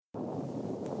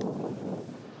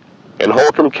in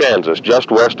Holcomb, Kansas, just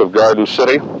west of Garden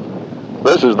City.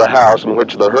 This is the house in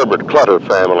which the Herbert Clutter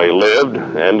family lived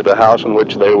and the house in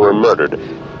which they were murdered.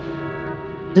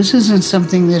 This isn't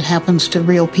something that happens to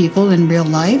real people in real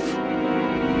life.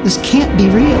 This can't be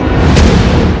real.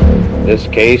 This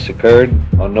case occurred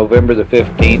on November the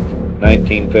 15th,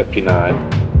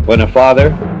 1959, when a father,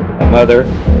 a mother,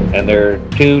 and their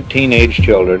 2 teenage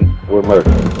children were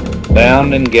murdered,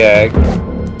 bound and gagged,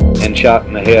 and shot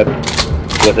in the head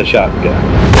with a shotgun.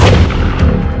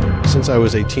 Since I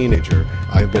was a teenager,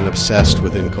 I've been obsessed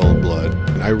with In Cold Blood.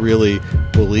 And I really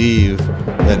believe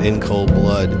that In Cold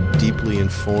Blood deeply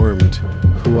informed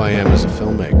who I am as a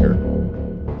filmmaker.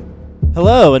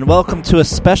 Hello, and welcome to a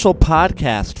special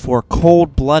podcast for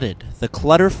Cold Blooded, The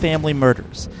Clutter Family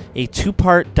Murders, a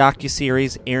 2-part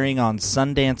docuseries airing on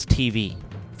Sundance TV,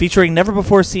 featuring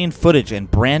never-before-seen footage and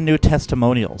brand-new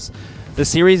testimonials. The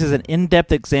series is an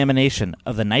in-depth examination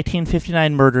of the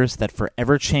 1959 murders that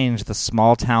forever changed the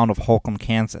small town of Holcomb,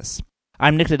 Kansas.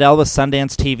 I'm Nick Liddell with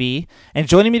Sundance TV, and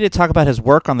joining me to talk about his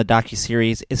work on the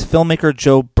docuseries is filmmaker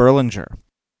Joe Berlinger.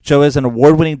 Joe is an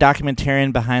award-winning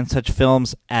documentarian behind such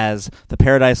films as the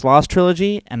Paradise Lost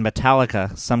trilogy and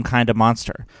Metallica, Some Kind of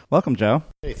Monster. Welcome, Joe.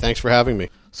 Hey, thanks for having me.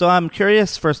 So I'm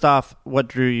curious, first off, what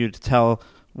drew you to tell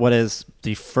what is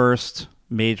the first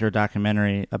major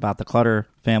documentary about the Clutter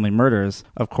family murders?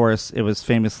 Of course, it was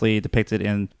famously depicted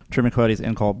in Truman Capote's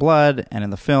In Cold Blood and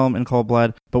in the film In Cold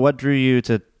Blood. But what drew you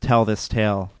to tell this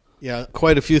tale? Yeah,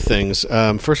 quite a few things.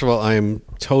 First of all, I'm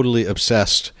totally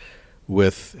obsessed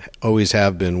with, always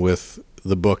have been, with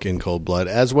the book In Cold Blood,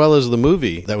 as well as the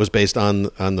movie that was based on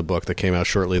the book that came out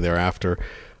shortly thereafter.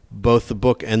 Both the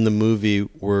book and the movie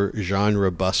were genre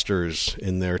busters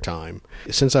in their time.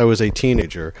 Since I was a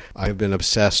teenager, I've been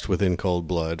obsessed with In Cold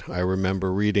Blood. I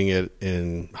remember reading it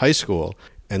in high school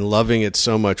and loving it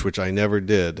so much, which I never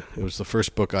did. It was the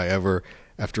first book I ever,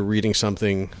 after reading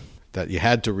something that you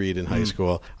had to read in high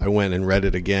school, I went and read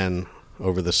it again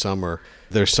over the summer.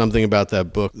 There's something about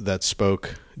that book that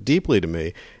spoke deeply to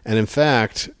me. And in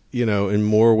fact, you know, in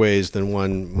more ways than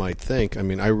one might think, I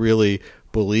mean, I really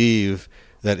believe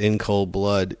that In Cold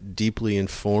Blood deeply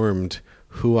informed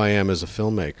who I am as a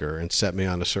filmmaker and set me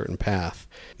on a certain path.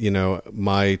 You know,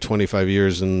 my 25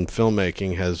 years in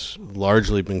filmmaking has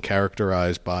largely been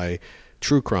characterized by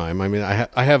true crime. I mean,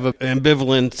 I have an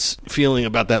ambivalent feeling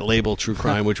about that label, true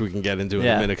crime, which we can get into in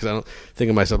a minute, because I don't think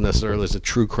of myself necessarily as a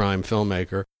true crime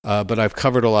filmmaker. But I've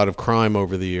covered a lot of crime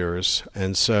over the years,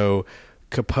 and so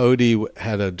Capote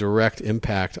had a direct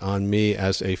impact on me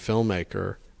as a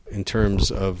filmmaker in terms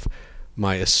of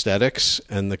my aesthetics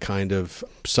and the kind of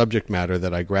subject matter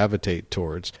that I gravitate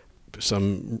towards.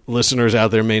 Some listeners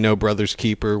out there may know Brothers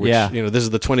Keeper, which, you know, this is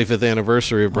the 25th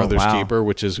anniversary of Brothers Keeper,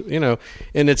 which is, you know,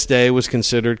 in its day was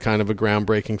considered kind of a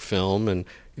groundbreaking film. And,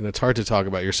 you know, it's hard to talk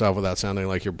about yourself without sounding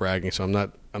like you're bragging. So I'm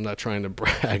not trying to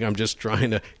brag. I'm just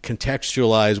trying to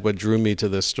contextualize what drew me to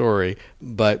this story.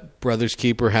 But Brothers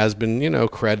Keeper has been, you know,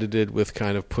 credited with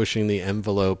kind of pushing the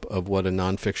envelope of what a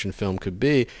nonfiction film could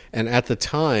be. And at the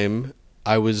time,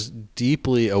 I was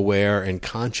deeply aware and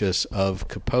conscious of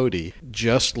Capote,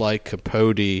 just like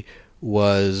Capote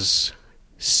was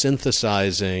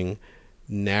synthesizing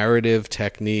narrative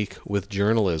technique with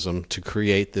journalism to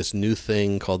create this new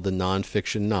thing called the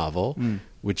nonfiction novel,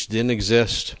 which didn't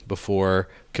exist before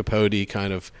Capote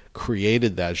kind of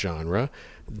created that genre.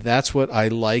 That's what I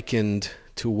likened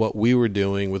to what we were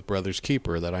doing with Brothers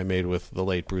Keeper that I made with the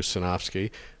late Bruce Sinofsky,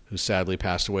 who sadly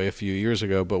passed away a few years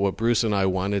ago. But what Bruce and I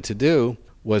wanted to do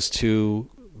was to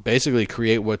basically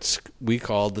create what we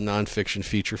called the nonfiction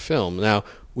feature film. Now,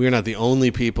 we're not the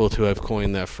only people to have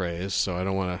coined that phrase, so I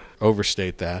don't want to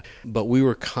overstate that. But we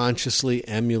were consciously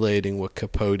emulating what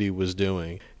Capote was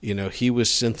doing. You know, he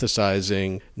was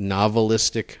synthesizing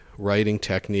novelistic writing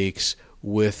techniques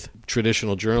with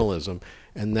traditional journalism.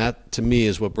 And that, to me,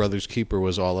 is what Brothers Keeper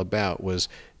was all about, was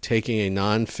taking a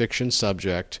nonfiction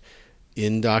subject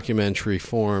in documentary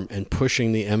form and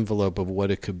pushing the envelope of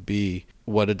what it could be,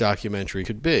 what a documentary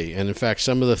could be. And in fact,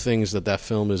 some of the things that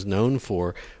film is known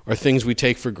for are things we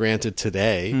take for granted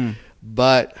today,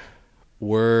 but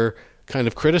were kind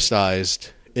of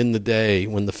criticized in the day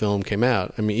when the film came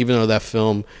out. I mean, even though that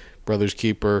film, Brothers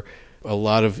Keeper, a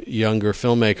lot of younger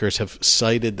filmmakers have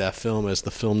cited that film as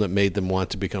the film that made them want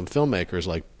to become filmmakers,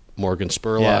 like Morgan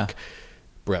Spurlock,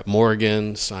 Brett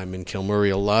Morgan, Simon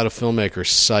Kilmurray. A lot of filmmakers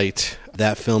cite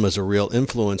that film as a real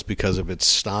influence because of its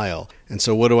style. And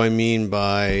so what do I mean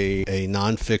by a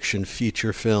nonfiction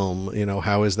feature film? You know,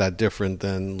 how is that different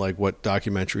than like what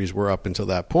documentaries were up until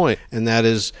that point? And that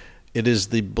is, it is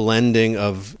the blending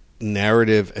of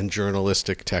narrative and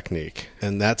journalistic technique.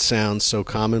 And that sounds so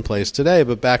commonplace today,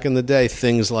 but back in the day,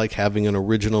 things like having an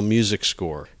original music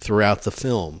score throughout the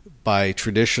film by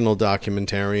traditional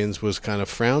documentarians was kind of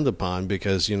frowned upon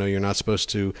because, you're not supposed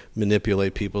to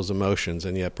manipulate people's emotions,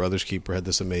 and yet Brothers Keeper had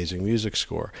this amazing music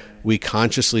score. We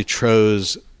consciously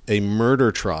chose a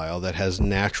murder trial that has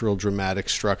natural dramatic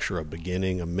structure, a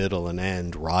beginning, a middle, an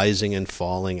end, rising and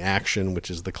falling action,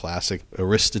 which is the classic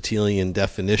Aristotelian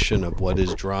definition of what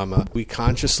is drama. We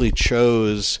consciously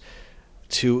chose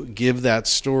to give that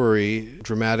story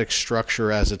dramatic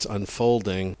structure as it's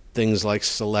unfolding, things like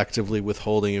selectively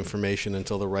withholding information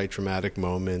until the right dramatic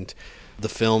moment. The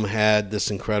film had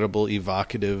this incredible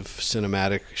evocative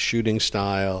cinematic shooting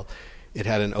style. It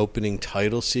had an opening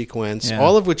title sequence,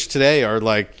 all of which today are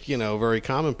very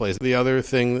commonplace. The other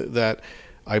thing that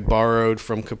I borrowed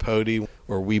from Capote,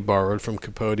 or we borrowed from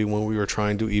Capote when we were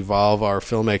trying to evolve our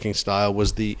filmmaking style,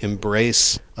 was the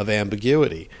embrace of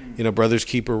ambiguity. Brothers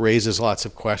Keeper raises lots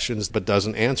of questions but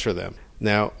doesn't answer them.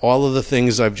 Now, all of the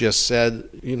things I've just said,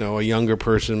 a younger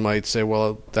person might say,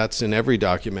 well, that's in every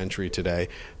documentary today.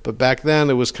 But back then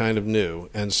it was kind of new.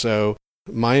 And so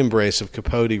my embrace of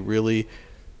Capote really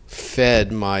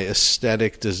fed my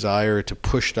aesthetic desire to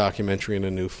push documentary in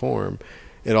a new form.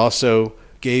 It also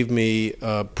gave me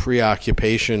a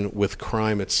preoccupation with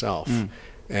crime itself.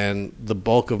 And the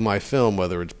bulk of my film,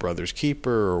 whether it's Brothers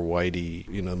Keeper or Whitey,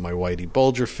 my Whitey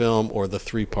Bulger film, or the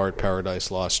 3-part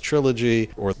Paradise Lost trilogy,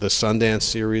 or the Sundance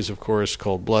series, of course,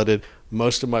 Cold Blooded,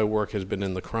 most of my work has been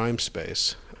in the crime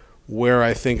space, where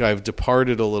I think I've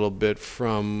departed a little bit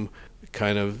from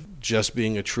kind of just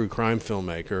being a true crime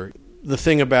filmmaker. The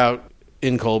thing about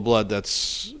In Cold Blood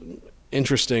that's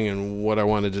interesting and what I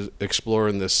wanted to explore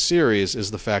in this series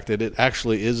is the fact that it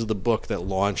actually is the book that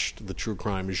launched the true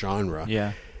crime genre.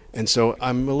 Yeah. And so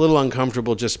I'm a little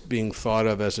uncomfortable just being thought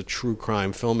of as a true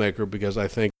crime filmmaker because I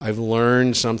think I've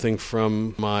learned something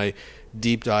from my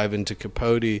deep dive into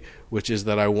Capote, which is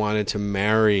that I wanted to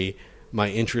marry my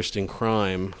interest in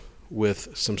crime with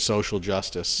some social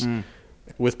justice.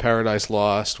 With Paradise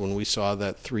Lost, when we saw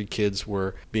that 3 kids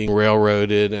were being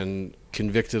railroaded and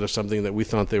convicted of something that we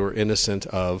thought they were innocent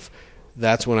of,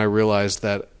 that's when I realized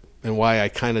that, and why I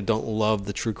kind of don't love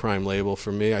the true crime label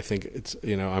for me. I think it's,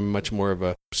 I'm much more of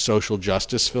a social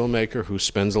justice filmmaker who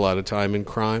spends a lot of time in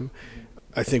crime.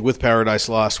 I think with Paradise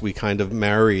Lost, we kind of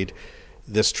married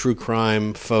this true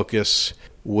crime focus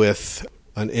with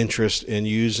an interest in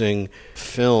using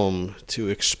film to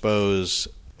expose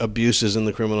abuses in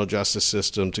the criminal justice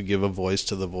system, to give a voice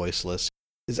to the voiceless.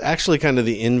 It's actually kind of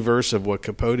the inverse of what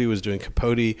Capote was doing.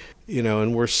 Capote,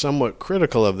 and we're somewhat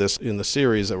critical of this in the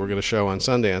series that we're going to show on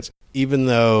Sundance, even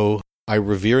though I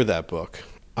revere that book.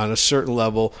 On a certain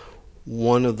level,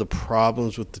 one of the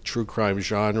problems with the true crime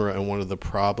genre and one of the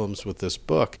problems with this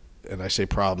book, and I say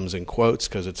problems in quotes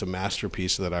because it's a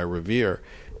masterpiece that I revere,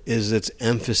 is its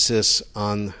emphasis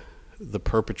on the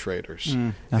perpetrators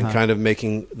and kind of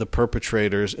making the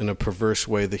perpetrators in a perverse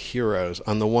way the heroes.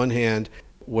 On the one hand,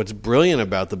 what's brilliant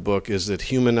about the book is it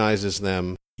humanizes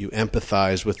them. You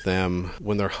empathize with them.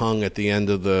 When they're hung at the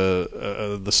end of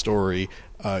the story,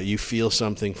 you feel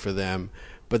something for them.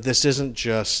 But this isn't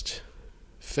just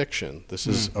fiction. This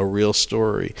is a real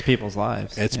story. It's people's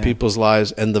lives. It's people's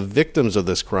lives. And the victims of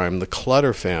this crime, the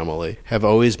Clutter family, have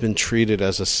always been treated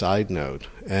as a side note.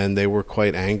 And they were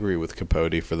quite angry with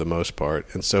Capote for the most part.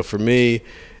 And so for me,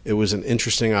 it was an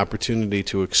interesting opportunity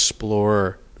to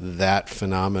explore that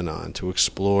phenomenon, to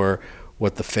explore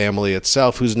what the family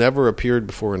itself, who's never appeared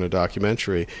before in a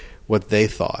documentary, what they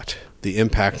thought, the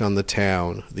impact on the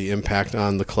town, the impact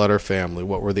on the Clutter family,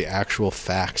 what were the actual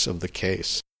facts of the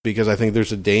case. Because I think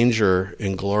there's a danger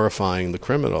in glorifying the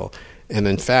criminal. And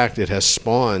in fact, it has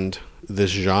spawned this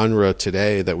genre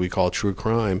today that we call true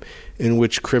crime, in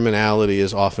which criminality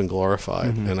is often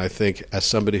glorified. And I think as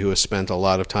somebody who has spent a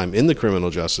lot of time in the criminal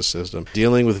justice system,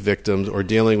 dealing with victims or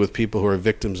dealing with people who are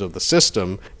victims of the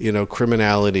system,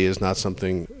 criminality is not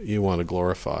something you want to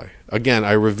glorify. Again,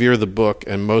 I revere the book,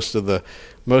 and most of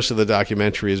the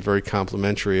documentary is very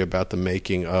complimentary about the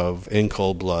making of In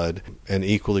Cold Blood, and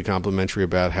equally complimentary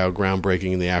about how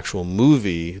groundbreaking the actual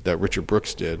movie that Richard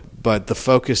Brooks did. But the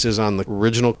focus is on the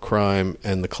original crime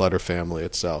and the Clutter family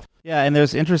itself. Yeah, and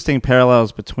there's interesting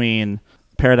parallels between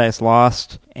Paradise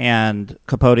Lost and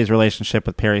Capote's relationship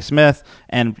with Perry Smith,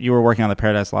 and you were working on the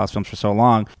Paradise Lost films for so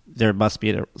long. There must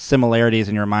be similarities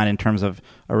in your mind in terms of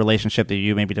a relationship that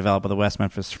you maybe developed with the West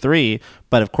Memphis 3,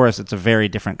 but of course it's a very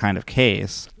different kind of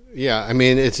case. Yeah, I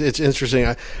mean, it's interesting.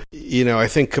 I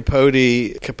think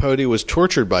Capote was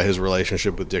tortured by his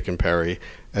relationship with Dick and Perry,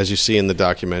 as you see in the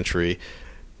documentary,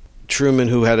 Truman,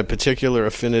 who had a particular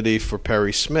affinity for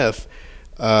Perry Smith,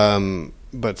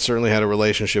 but certainly had a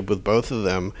relationship with both of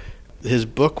them, his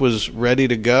book was ready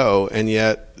to go, and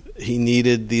yet he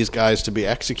needed these guys to be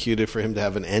executed for him to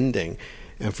have an ending.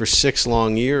 And for 6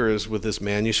 long years, with this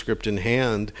manuscript in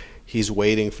hand, he's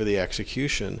waiting for the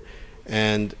execution.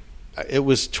 And it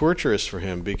was torturous for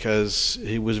him because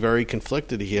he was very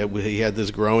conflicted. He had this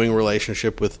growing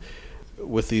relationship with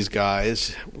these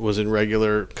guys, was in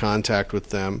regular contact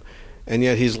with them, and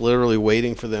yet he's literally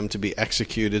waiting for them to be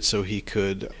executed so he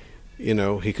could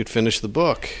finish the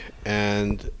book.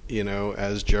 And,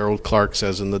 as Gerald Clark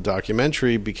says in the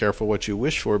documentary, be careful what you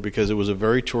wish for, because it was a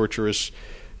very torturous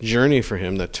journey for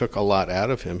him that took a lot out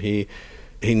of him. He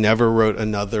never wrote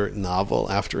another novel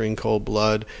after In Cold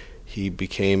Blood. He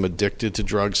became addicted to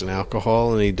drugs and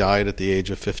alcohol, and he died at the age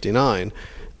of 59.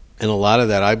 And a lot of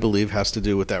that, I believe, has to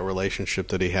do with that relationship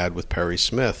that he had with Perry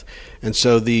Smith. And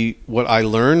so what I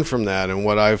learned from that, and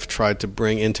what I've tried to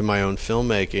bring into my own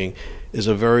filmmaking, is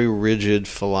a very rigid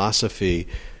philosophy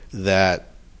that,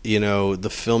 the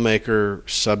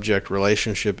filmmaker-subject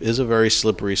relationship is a very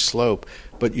slippery slope,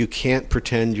 but you can't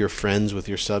pretend you're friends with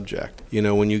your subject.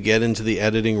 When you get into the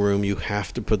editing room, you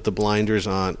have to put the blinders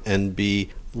on and be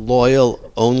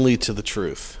loyal only to the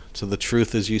truth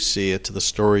as you see it, to the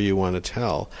story you want to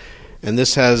tell. And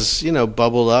this has,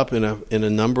 bubbled up in a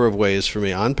number of ways for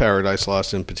me on Paradise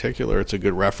Lost in particular. It's a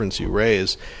good reference you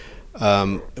raise,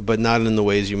 but not in the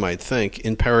ways you might think.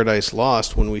 In Paradise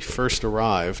Lost, when we first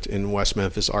arrived in West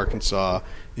Memphis, Arkansas,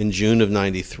 in June of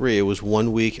 '93, it was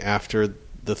 1 week after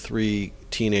the 3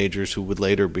 teenagers who would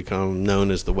later become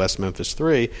known as the West Memphis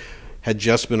 3 had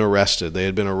just been arrested. They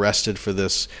had been arrested for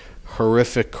this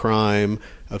horrific crime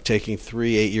of taking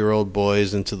 3 8-year-old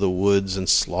boys into the woods and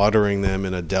slaughtering them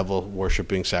in a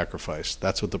devil-worshipping sacrifice.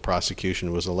 That's what the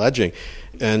prosecution was alleging.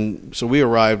 And so we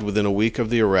arrived within a week of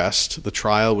the arrest. The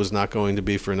trial was not going to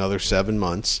be for another 7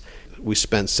 months. We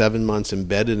spent 7 months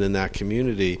embedded in that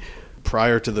community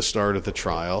prior to the start of the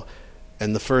trial.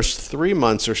 And the first 3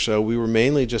 months or so, we were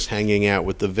mainly just hanging out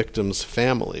with the victims'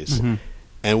 families. Mm-hmm.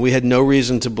 And we had no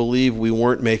reason to believe we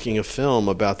weren't making a film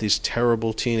about these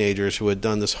terrible teenagers who had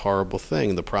done this horrible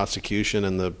thing. The prosecution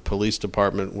and the police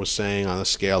department was saying on a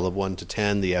scale of 1 to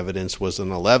 10, the evidence was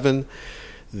an 11.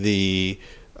 The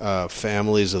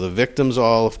families of the victims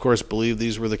all, of course, believed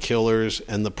these were the killers.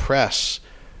 And the press,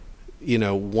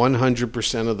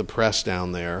 100% of the press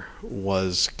down there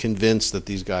was convinced that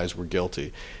these guys were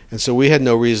guilty. And so we had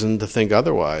no reason to think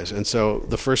otherwise. And so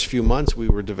the first few months we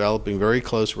were developing very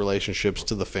close relationships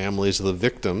to the families of the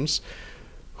victims,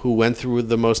 who went through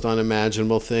the most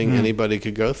unimaginable thing anybody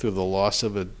could go through, the loss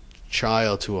of a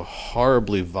child to a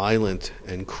horribly violent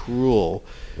and cruel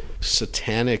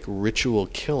satanic ritual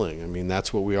killing. I mean,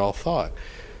 that's what we all thought.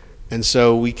 And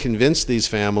so we convinced these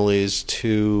families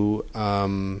to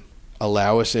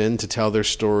allow us in to tell their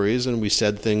stories, and we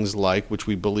said things like, which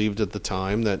we believed at the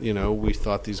time, that we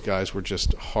thought these guys were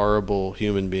just horrible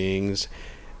human beings,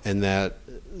 and that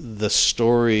the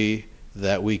story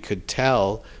that we could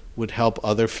tell would help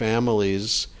other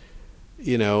families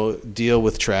deal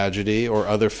with tragedy, or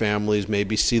other families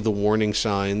maybe see the warning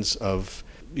signs of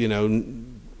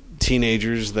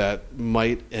teenagers that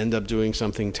might end up doing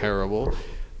something terrible.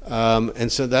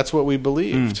 And so that's what we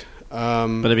believed.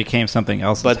 But it became something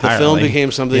else entirely. But the film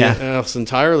became something else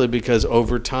entirely, because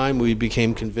over time we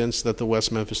became convinced that the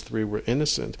West Memphis 3 were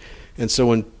innocent. And so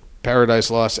when Paradise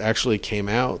Lost actually came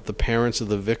out, the parents of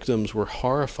the victims were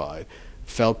horrified,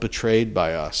 felt betrayed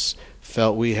by us,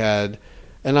 felt we had...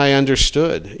 And I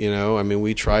understood,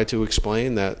 we tried to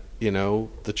explain that,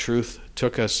 the truth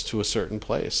took us to a certain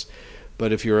place.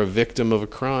 But if you're a victim of a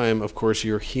crime, of course,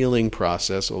 your healing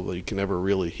process, although you can never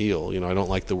really heal, I don't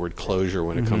like the word closure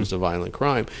when it comes to violent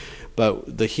crime,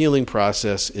 but the healing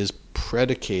process is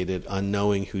predicated on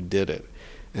knowing who did it.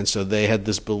 And so they had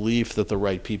this belief that the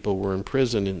right people were in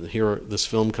prison, and here this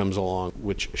film comes along,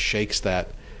 which shakes that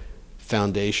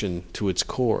foundation to its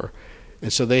core.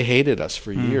 And so they hated us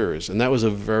for years, and that was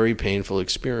a very painful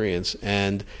experience,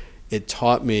 and it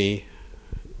taught me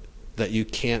that you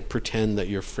can't pretend that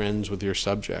you're friends with your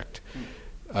subject.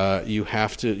 You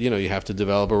have to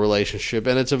develop a relationship,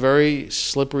 and it's a very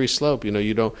slippery slope. You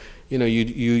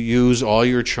use all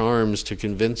your charms to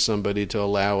convince somebody to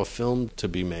allow a film to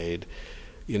be made.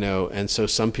 And so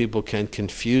some people can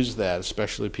confuse that,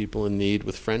 especially people in need,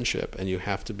 with friendship, and you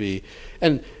have to be.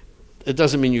 And it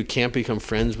doesn't mean you can't become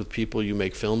friends with people you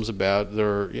make films about.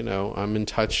 I'm in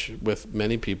touch with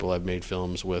many people I've made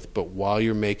films with, but while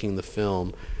you're making the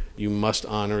film, you must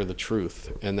honor the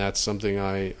truth, and that's something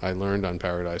I learned on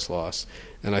Paradise Lost.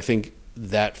 And I think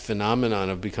that phenomenon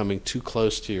of becoming too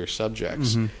close to your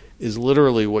subjects is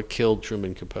literally what killed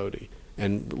Truman Capote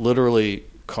and literally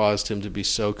caused him to be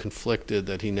so conflicted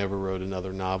that he never wrote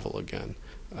another novel again.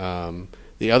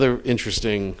 The other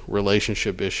interesting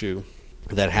relationship issue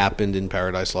that happened in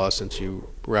Paradise Lost, since you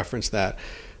referenced that,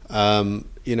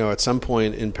 at some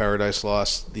point in Paradise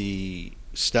Lost, the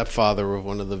stepfather of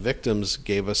one of the victims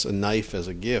gave us a knife as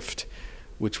a gift,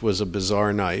 which was a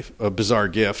bizarre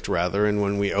gift, and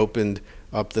when we opened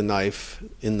up the knife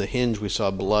in the hinge, we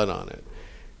saw blood on it.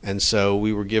 And so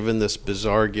we were given this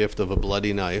bizarre gift of a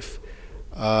bloody knife,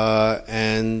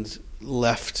 and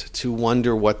left to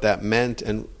wonder what that meant,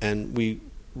 and we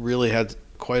really had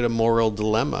quite a moral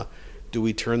dilemma. Do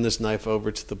we turn this knife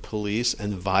over to the police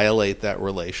and violate that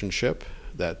relationship,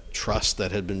 that trust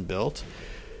that had been built?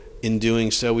 In doing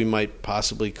so, we might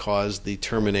possibly cause the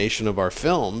termination of our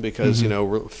film, because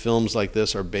films like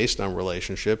this are based on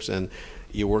relationships, and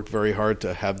you work very hard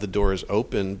to have the doors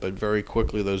open, but very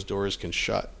quickly those doors can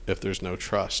shut if there's no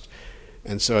trust.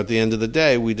 And so at the end of the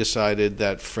day, we decided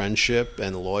that friendship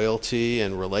and loyalty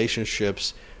and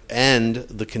relationships and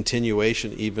the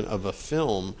continuation even of a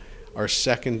film are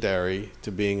secondary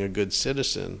to being a good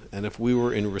citizen. And if we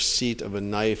were in receipt of a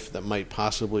knife that might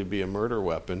possibly be a murder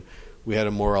weapon, we had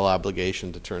a moral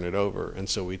obligation to turn it over, and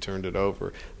so we turned it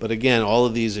over. But again, all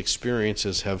of these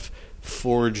experiences have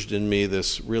forged in me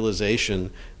this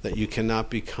realization that you cannot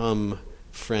become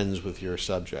friends with your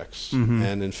subjects.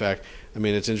 And in fact,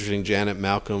 it's interesting, Janet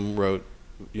Malcolm wrote,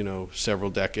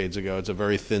 several decades ago, it's a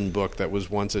very thin book that was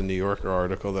once a New Yorker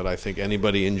article that I think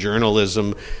anybody in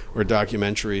journalism or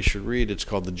documentary should read. It's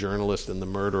called The Journalist and the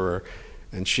Murderer.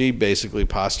 And she basically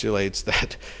postulates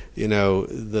that,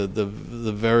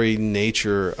 the very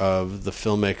nature of the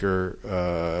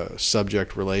filmmaker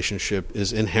subject relationship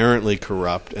is inherently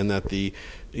corrupt, and that the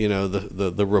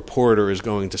reporter is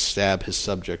going to stab his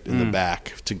subject in the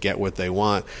back to get what they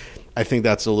want. I think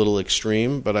that's a little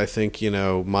extreme, but I think,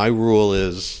 my rule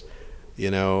is,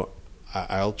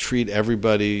 I'll treat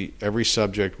every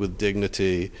subject with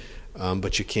dignity,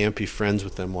 but you can't be friends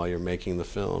with them while you're making the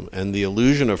film. And the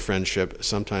illusion of friendship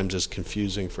sometimes is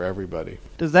confusing for everybody.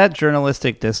 Does that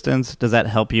journalistic distance, does that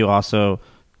help you also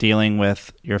dealing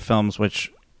with your films,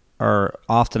 which are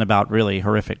often about really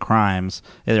horrific crimes?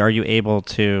 Are you able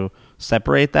to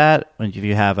separate that when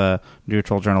you have a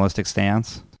neutral journalistic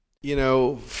stance?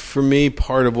 For me,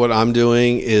 part of what I'm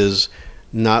doing is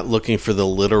not looking for the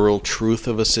literal truth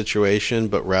of a situation,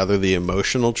 but rather the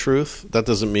emotional truth. That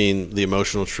doesn't mean the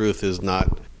emotional truth is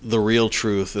not the real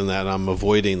truth and that I'm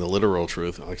avoiding the literal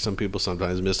truth. Like, some people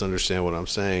sometimes misunderstand what I'm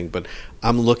saying, but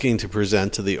I'm looking to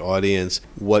present to the audience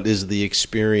what is the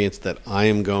experience that I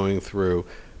am going through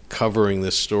covering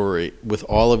this story with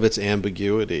all of its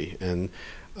ambiguity. And,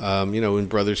 in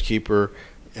Brothers Keeper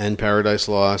and Paradise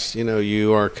Lost,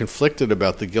 you are conflicted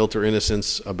about the guilt or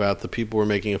innocence about the people we're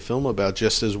making a film about,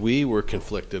 just as we were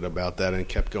conflicted about that and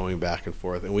kept going back and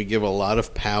forth. And we give a lot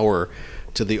of power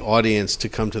to the audience to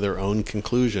come to their own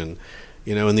conclusion.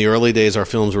 In the early days, our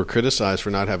films were criticized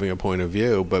for not having a point of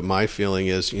view, but my feeling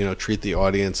is, treat the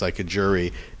audience like a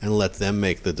jury and let them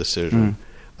make the decision.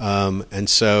 And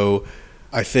so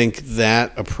I think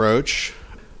that approach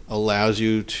allows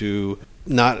you to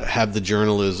not have the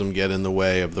journalism get in the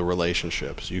way of the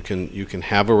relationships. You can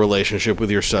have a relationship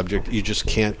with your subject. You just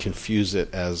can't confuse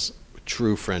it as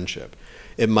true friendship.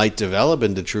 It might develop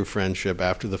into true friendship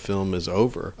after the film is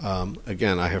over.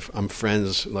 Again, I'm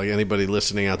friends, like anybody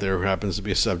listening out there who happens to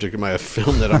be a subject of my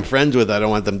film that I'm friends with. I don't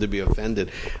want them to be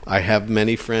offended. I have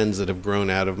many friends that have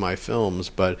grown out of my films,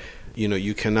 but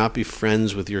you cannot be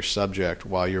friends with your subject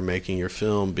while you're making your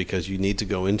film, because you need to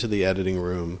go into the editing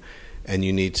room and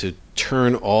you need to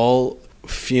turn all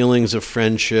feelings of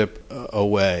friendship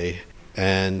away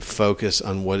and focus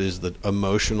on what is the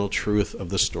emotional truth of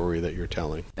the story that you're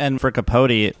telling. And for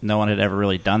Capote, no one had ever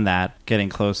really done that, getting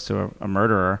close to a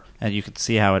murderer, and you could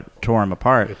see how it tore him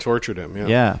apart. It tortured him, yeah.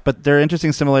 Yeah, but there are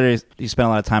interesting similarities. You spent a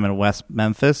lot of time in West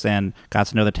Memphis and got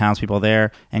to know the townspeople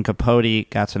there, and Capote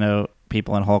got to know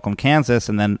people in Holcomb, Kansas,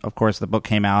 and then, of course, the book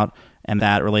came out, and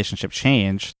that relationship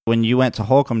changed. When you went to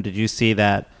Holcomb, did you see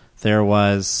that there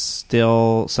was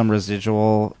still some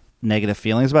residual negative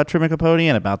feelings about Truman Capote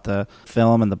and about the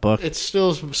film and the book? It's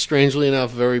still, strangely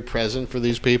enough, very present for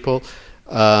these people.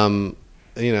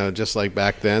 Just like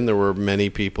back then, there were many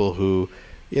people who,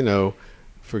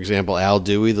 for example, Al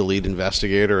Dewey, the lead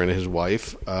investigator, and his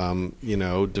wife,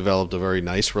 developed a very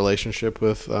nice relationship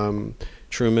with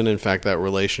Truman. In fact, that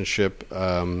relationship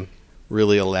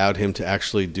really allowed him to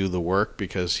actually do the work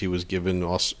because he was given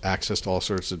access to all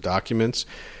sorts of documents.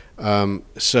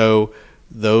 So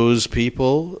those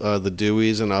people, the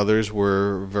Deweys and others,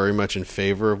 were very much in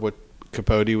favor of what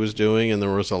Capote was doing, and there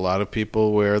was a lot of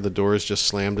people where the doors just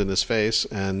slammed in his face,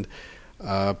 and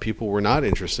people were not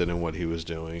interested in what he was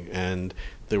doing. And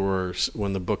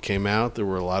when the book came out, there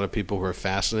were a lot of people who were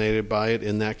fascinated by it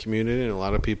in that community, and a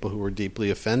lot of people who were deeply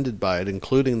offended by it,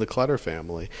 including the Clutter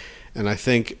family. And I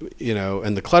think,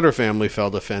 and the Clutter family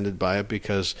felt offended by it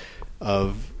because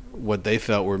of what they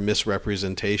felt were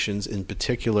misrepresentations, in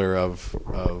particular of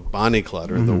Bonnie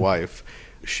Clutter, the wife.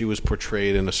 She was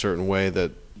portrayed in a certain way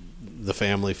that the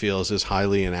family feels is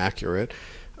highly inaccurate.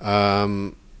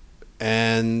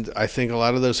 And I think a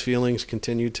lot of those feelings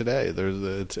continue today.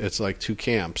 It's like two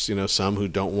camps, some who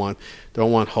don't want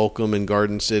Holcomb and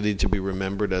Garden City to be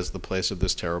remembered as the place of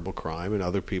this terrible crime, and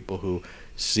other people who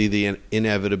see the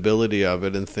inevitability of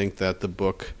it and think that the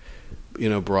book,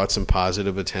 brought some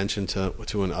positive attention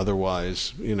to an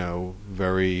otherwise,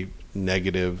 very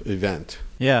negative event.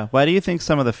 Yeah. Why do you think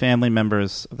some of the family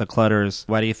members of the Clutters,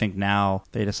 why do you think now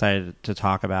they decided to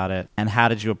talk about it? And how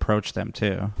did you approach them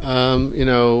too?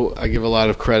 I give a lot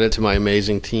of credit to my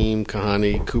amazing team.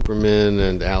 Kahani Cooperman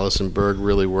and Allison Berg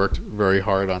really worked very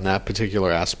hard on that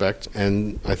particular aspect.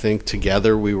 And I think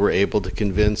together we were able to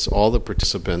convince all the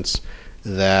participants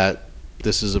that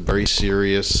this is a very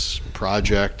serious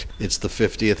project. It's the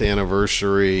 50th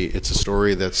anniversary. It's a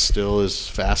story that still is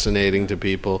fascinating to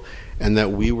people, and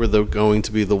that we were going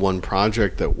to be the one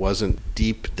project that wasn't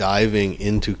deep diving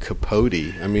into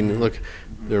Capote. I mean, look,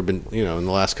 there have been, in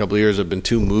the last couple of years, there have been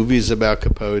 2 movies about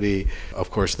Capote. Of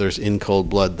course, there's In Cold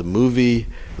Blood, the movie.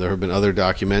 There have been other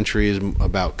documentaries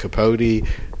about Capote.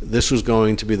 This was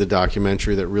going to be the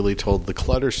documentary that really told the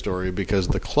Clutter story, because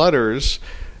the Clutters,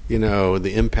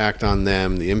 the impact on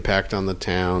them, the impact on the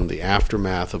town, the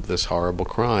aftermath of this horrible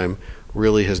crime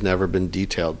really has never been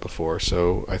detailed before.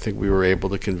 So I think we were able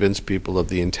to convince people of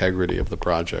the integrity of the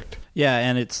project. Yeah,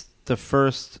 and it's the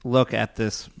first look at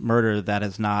this murder that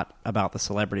is not about the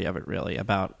celebrity of it, really,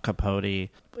 about Capote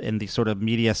in the sort of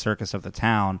media circus of the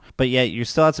town. But yet you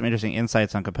still had some interesting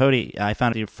insights on Capote. I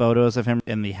found the photos of him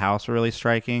in the house were really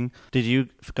striking. Did you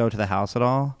go to the house at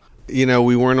all?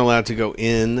 We weren't allowed to go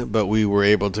in, but we were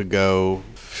able to go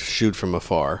shoot from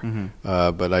afar.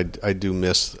 But I do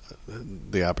miss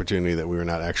the opportunity that we were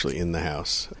not actually in the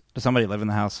house. Does somebody live in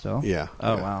the house still? Yeah.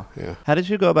 Oh, yeah, wow. Yeah. How did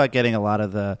you go about getting a lot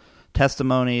of the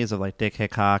testimonies of like Dick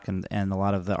Hickok and a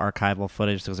lot of the archival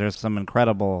footage? Because there's some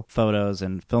incredible photos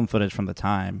and film footage from the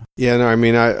time. Yeah, no, I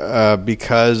mean,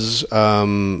 because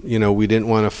we didn't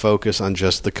want to focus on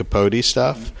just the Capote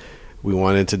stuff. We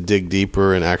wanted to dig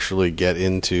deeper and actually get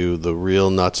into the real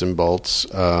nuts and bolts.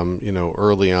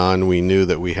 Early on, we knew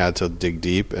that we had to dig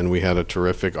deep, and we had a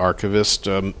terrific archivist,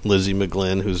 Lizzie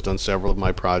McGlynn, who's done several of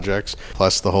my projects,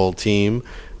 plus the whole team.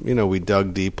 We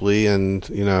dug deeply and,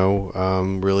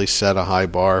 really set a high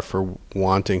bar for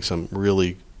wanting some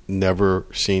really never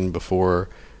seen before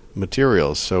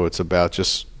materials. So it's about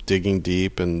just digging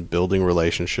deep and building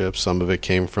relationships. Some of it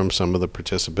came from some of the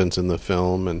participants in the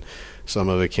film, and some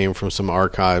of it came from some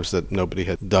archives that nobody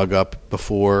had dug up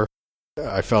before.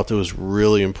 I felt it was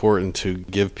really important to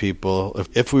give people,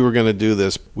 if we were going to do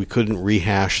this, we couldn't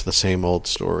rehash the same old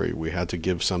story. We had to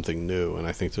give something new. And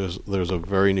I think there's a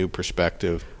very new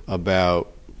perspective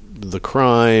about the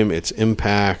crime, its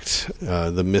impact,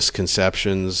 the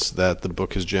misconceptions that the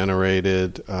book has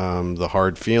generated, the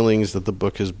hard feelings that the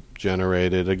book has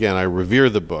generated. Again, I revere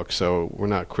the book, so we're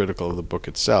not critical of the book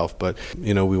itself, but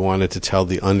we wanted to tell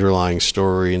the underlying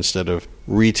story instead of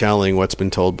retelling what's been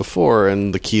told before,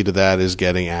 and the key to that is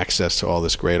getting access to all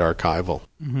this great archival.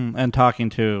 And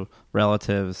talking to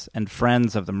relatives and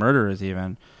friends of the murderers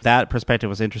even. That perspective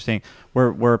was interesting.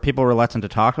 Were people reluctant to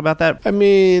talk about that? I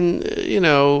mean,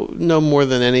 no more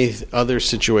than any other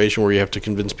situation where you have to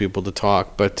convince people to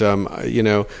talk. But,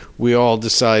 we all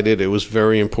decided it was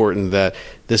very important that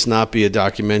this not be a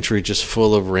documentary just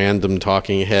full of random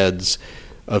talking heads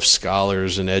of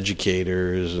scholars and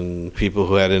educators and people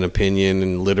who had an opinion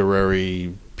and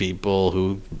literary people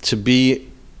who, to be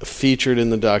featured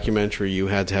in the documentary, you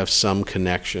had to have some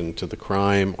connection to the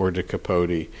crime or to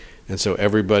Capote. And so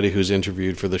everybody who's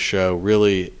interviewed for the show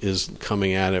really is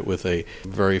coming at it with a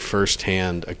very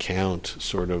first-hand account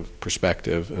sort of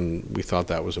perspective, and we thought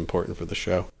that was important for the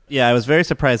show. Yeah, I was very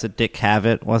surprised that Dick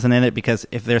Cavett wasn't in it, because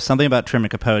if there's something about Truman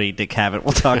Capote, Dick Cavett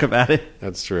will talk about it.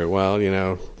 That's true. Well,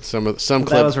 some clips,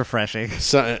 that was refreshing.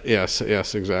 Yes,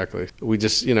 exactly. We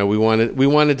just, we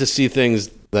wanted to see things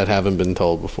that haven't been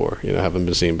told before, haven't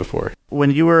been seen before.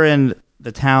 When you were in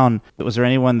the town, was there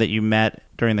anyone that you met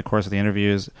during the course of the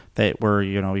interviews that were,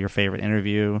 your favorite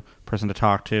interview person to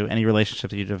talk to? Any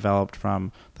relationships that you developed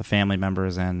from the family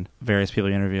members and various people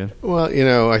you interviewed? Well,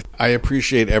 I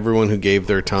appreciate everyone who gave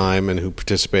their time and who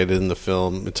participated in the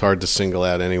film. It's hard to single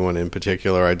out anyone in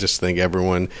particular. I just think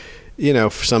everyone,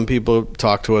 some people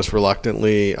talked to us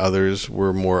reluctantly, others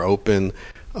were more open.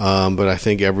 But I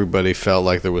think everybody felt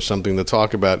like there was something to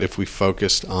talk about if we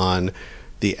focused on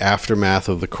the aftermath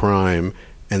of the crime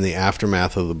and the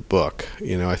aftermath of the book.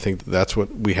 I think that's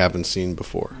what we haven't seen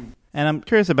before. And I'm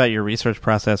curious about your research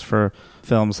process for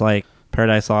films like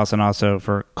Paradise Lost and also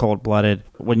for Cold Blooded.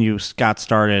 When you got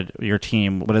started, your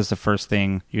team, what is the first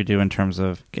thing you do in terms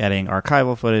of getting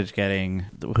archival footage, getting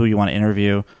who you want to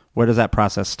interview? Where does that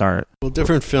process start? Well,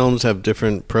 different films have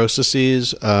different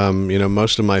processes.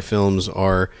 Most of my films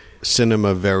are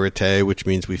cinema verite, which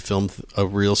means we film a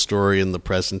real story in the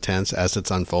present tense as it's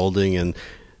unfolding, and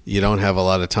you don't have a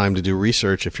lot of time to do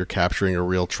research if you're capturing a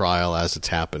real trial as it's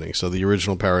happening. So the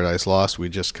original Paradise Lost, we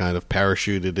just kind of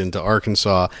parachuted into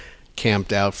Arkansas,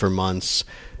 camped out for months,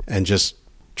 and just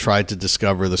tried to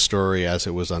discover the story as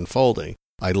it was unfolding.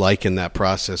 I liken that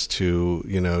process to,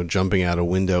 jumping out a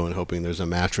window and hoping there's a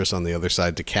mattress on the other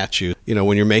side to catch you.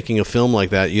 When you're making a film like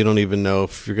that, you don't even know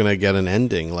if you're going to get an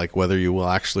ending, like whether you will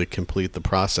actually complete the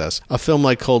process. A film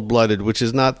like Cold Blooded, which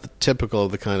is not typical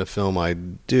of the kind of film I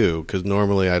do, because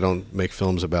normally I don't make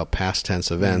films about past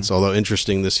tense events. Although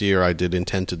interesting, this year I did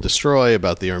Intent to Destroy,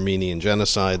 about the Armenian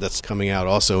genocide. That's coming out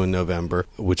also in November,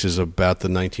 which is about the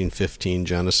 1915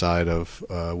 genocide of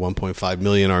 1.5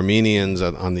 million Armenians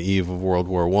on the eve of World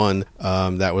War I.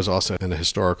 That was also a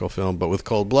historical film. But with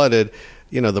Cold Blooded,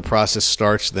 the process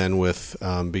starts then with,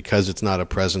 because it's not a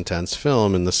present tense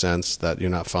film in the sense that you're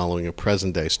not following a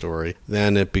present day story,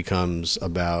 then it becomes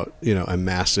about, a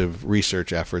massive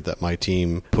research effort that my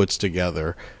team puts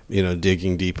together,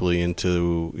 digging deeply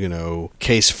into,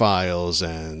 case files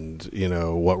and,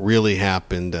 what really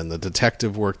happened and the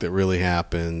detective work that really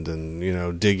happened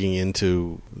and, digging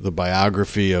into the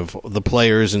biography of the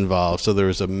players involved. So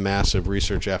there's a massive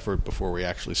research effort before we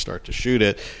actually start to shoot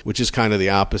it, which is kind of the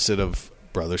opposite of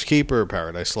Brother's Keeper,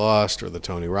 Paradise Lost, or the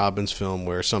Tony Robbins film,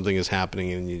 where something is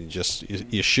happening and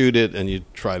you shoot it and you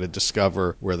try to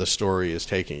discover where the story is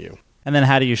taking you. And then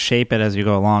how do you shape it as you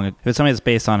go along? If it's something that's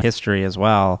based on history as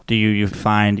well, do you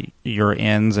find your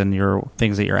ins and your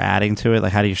things that you're adding to it?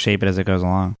 Like, how do you shape it as it goes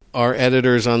along? Our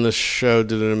editors on the show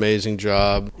did an amazing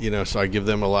job, so I give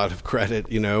them a lot of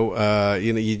credit.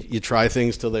 You try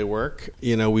things till they work.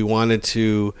 We wanted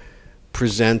to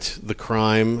present the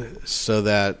crime so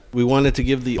that we wanted to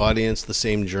give the audience the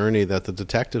same journey that the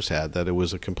detectives had, that it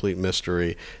was a complete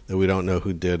mystery, that we don't know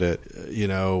who did it,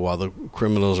 while the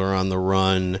criminals are on the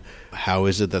run. How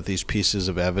is it that these pieces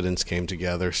of evidence came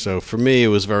together? So for me, it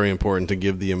was very important to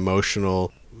give the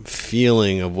emotional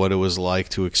feeling of what it was like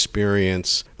to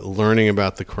experience learning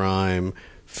about the crime,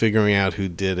 figuring out who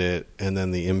did it, and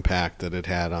then the impact that it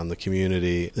had on the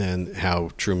community, and how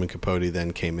Truman Capote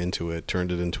then came into it,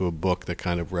 turned it into a book that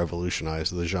kind of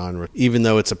revolutionized the genre. Even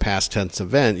though it's a past tense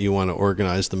event, you want to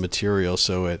organize the material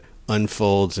so it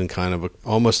unfolds in kind of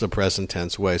almost a present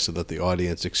tense way so that the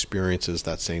audience experiences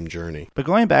that same journey. But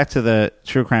going back to the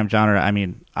true crime genre,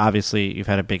 obviously you've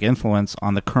had a big influence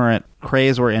on the current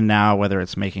craze we're in now, whether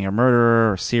it's making a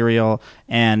murderer or serial,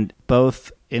 and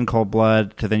both in Cold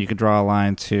Blood, to then you could draw a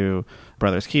line to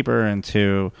Brother's Keeper and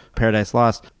to Paradise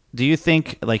Lost. Do you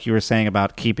think, like you were saying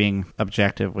about keeping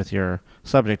objective with your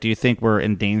subject, do you think we're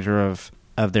in danger of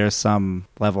there's some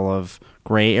level of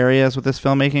gray areas with this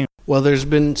filmmaking? Well, there's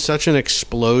been such an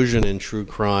explosion in true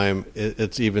crime,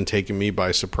 it's even taken me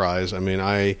by surprise.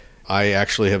 I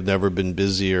actually have never been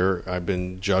busier. I've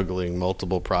been juggling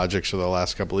multiple projects for the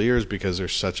last couple of years because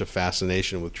there's such a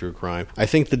fascination with true crime. I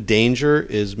think the danger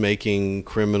is making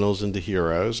criminals into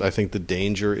heroes. I think the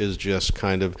danger is just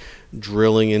kind of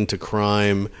drilling into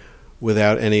crime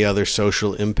without any other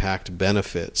social impact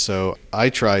benefit. So I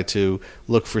try to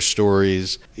look for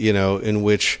stories, in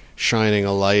which shining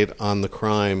a light on the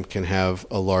crime can have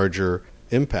a larger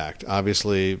impact.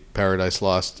 Obviously, Paradise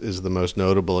Lost is the most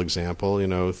notable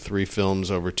example. 3 films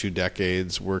over 2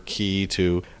 decades were key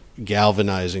to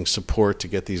galvanizing support to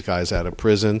get these guys out of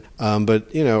prison. But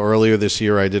earlier this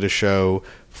year I did a show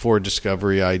for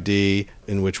Discovery ID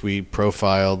in which we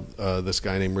profiled this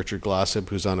guy named Richard Glossip,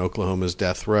 who's on Oklahoma's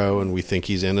death row, and we think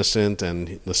he's innocent,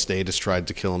 and the state has tried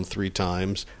to kill him 3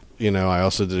 times. I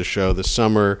also did a show this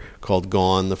summer called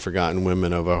Gone, The Forgotten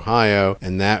Women of Ohio,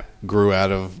 and that grew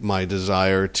out of my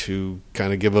desire to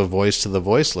kind of give a voice to the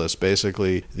voiceless.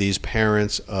 Basically, these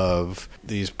parents of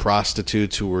these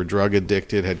prostitutes who were drug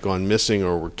addicted had gone missing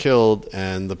or were killed,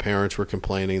 and the parents were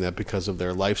complaining that because of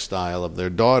their lifestyle of their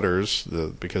daughters,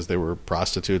 because they were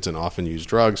prostitutes and often used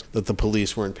drugs, that the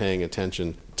police weren't paying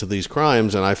attention to these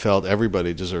crimes. And I felt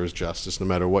everybody deserves justice no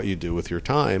matter what you do with your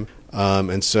time.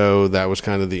 And so that was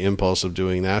kind of the impulse of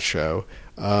doing that show.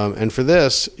 And for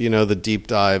this, the deep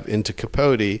dive into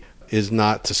Capote is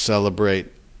not to celebrate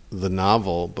the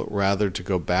novel, but rather to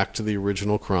go back to the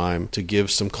original crime, to give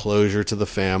some closure to the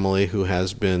family who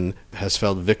has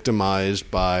felt victimized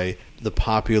by the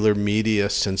popular media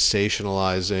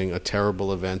sensationalizing a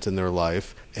terrible event in their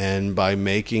life, and by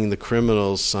making the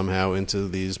criminals somehow into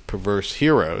these perverse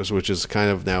heroes, which is kind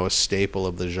of now a staple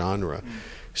of the genre.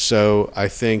 So I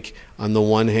think, on the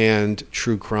one hand,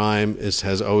 true crime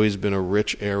has always been a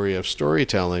rich area of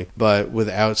storytelling, but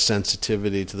without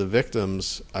sensitivity to the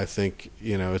victims, I think,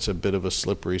 it's a bit of a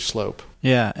slippery slope.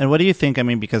 Yeah, and what do you think? I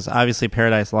mean, because obviously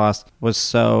Paradise Lost was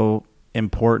so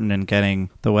important in getting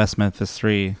the West Memphis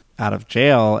Three out of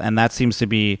jail, and that seems to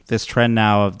be this trend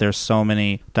now of there's so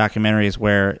many documentaries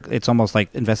where it's almost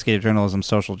like investigative journalism,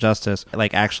 social justice,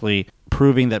 like actually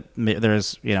proving that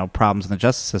there's problems in the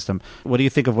justice system. What do you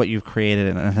think of what you've created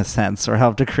in a sense, or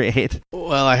helped to create?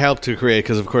 Well, I helped to create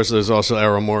because, of course, there's also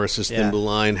Errol Morris's Thin Blue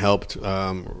Line helped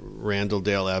Randall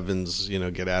Dale Evans,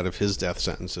 get out of his death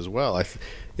sentence as well. I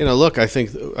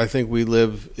think we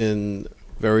live in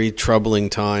very troubling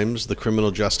times. The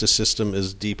criminal justice system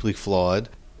is deeply flawed.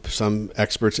 Some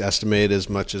experts estimate as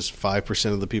much as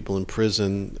 5% of the people in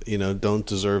prison, don't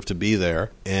deserve to be there.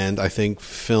 And I think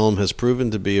film has proven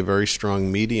to be a very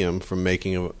strong medium, from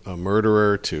making a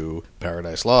murderer to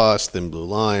Paradise Lost, Thin Blue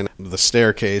Line, The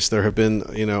Staircase. There have been,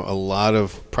 a lot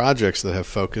of projects that have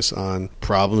focused on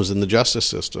problems in the justice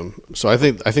system. So I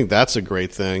think that's a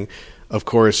great thing. Of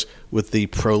course, with the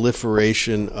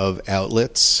proliferation of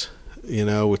outlets,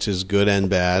 which is good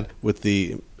and bad, with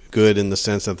the good in the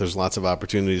sense that there's lots of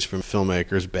opportunities for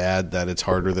filmmakers, bad that it's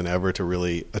harder than ever to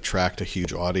really attract a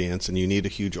huge audience, and you need a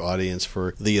huge audience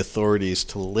for the authorities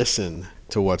to listen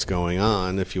to what's going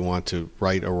on. If you want to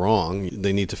right a wrong,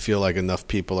 they need to feel like enough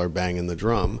people are banging the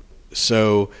drum.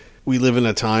 So we live in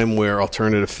a time where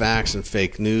alternative facts and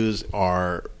fake news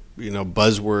are,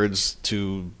 buzzwords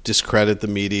to discredit the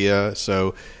media.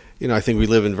 So, I think we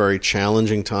live in very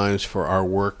challenging times for our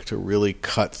work to really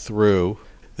cut through.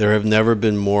 There have never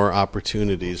been more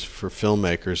opportunities for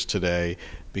filmmakers today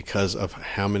because of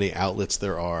how many outlets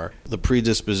there are. The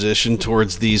predisposition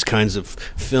towards these kinds of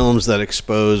films that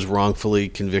expose wrongfully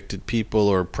convicted people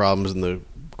or problems in the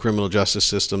criminal justice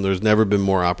system, there's never been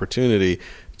more opportunity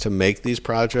to make these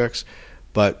projects.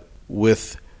 But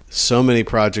with so many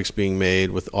projects being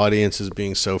made, with audiences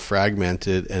being so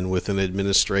fragmented, and with an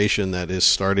administration that is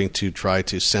starting to try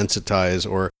to sensitize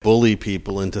or bully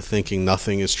people into thinking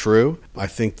nothing is true, I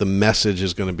think the message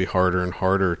is going to be harder and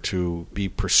harder to be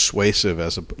persuasive.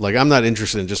 I'm not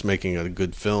interested in just making a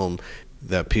good film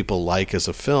that people like as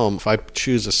a film. If I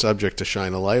choose a subject to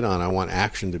shine a light on, I want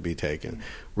action to be taken.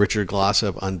 Richard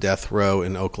Glossop on death row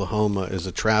in Oklahoma is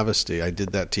a travesty. I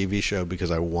did that TV show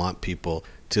because I want people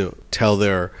to tell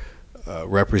their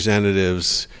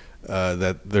representatives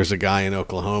that there's a guy in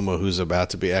Oklahoma who's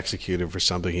about to be executed for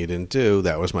something he didn't do.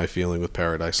 That was my feeling with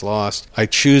Paradise Lost. I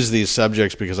choose these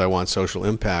subjects because I want social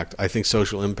impact. I think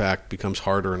social impact becomes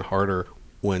harder and harder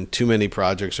when too many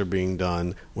projects are being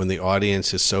done, when the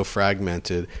audience is so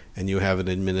fragmented, and you have an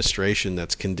administration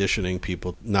that's conditioning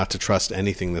people not to trust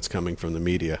anything that's coming from the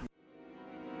media.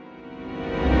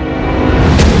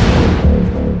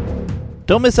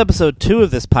 Don't miss episode 2 of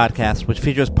this podcast, which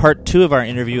features part 2 of our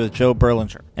interview with Joe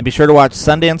Berlinger. And be sure to watch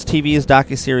Sundance TV's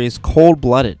docuseries Cold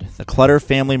Blooded, The Clutter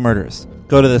Family Murders.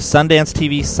 Go to the Sundance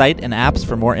TV site and apps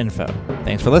for more info.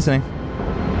 Thanks for listening.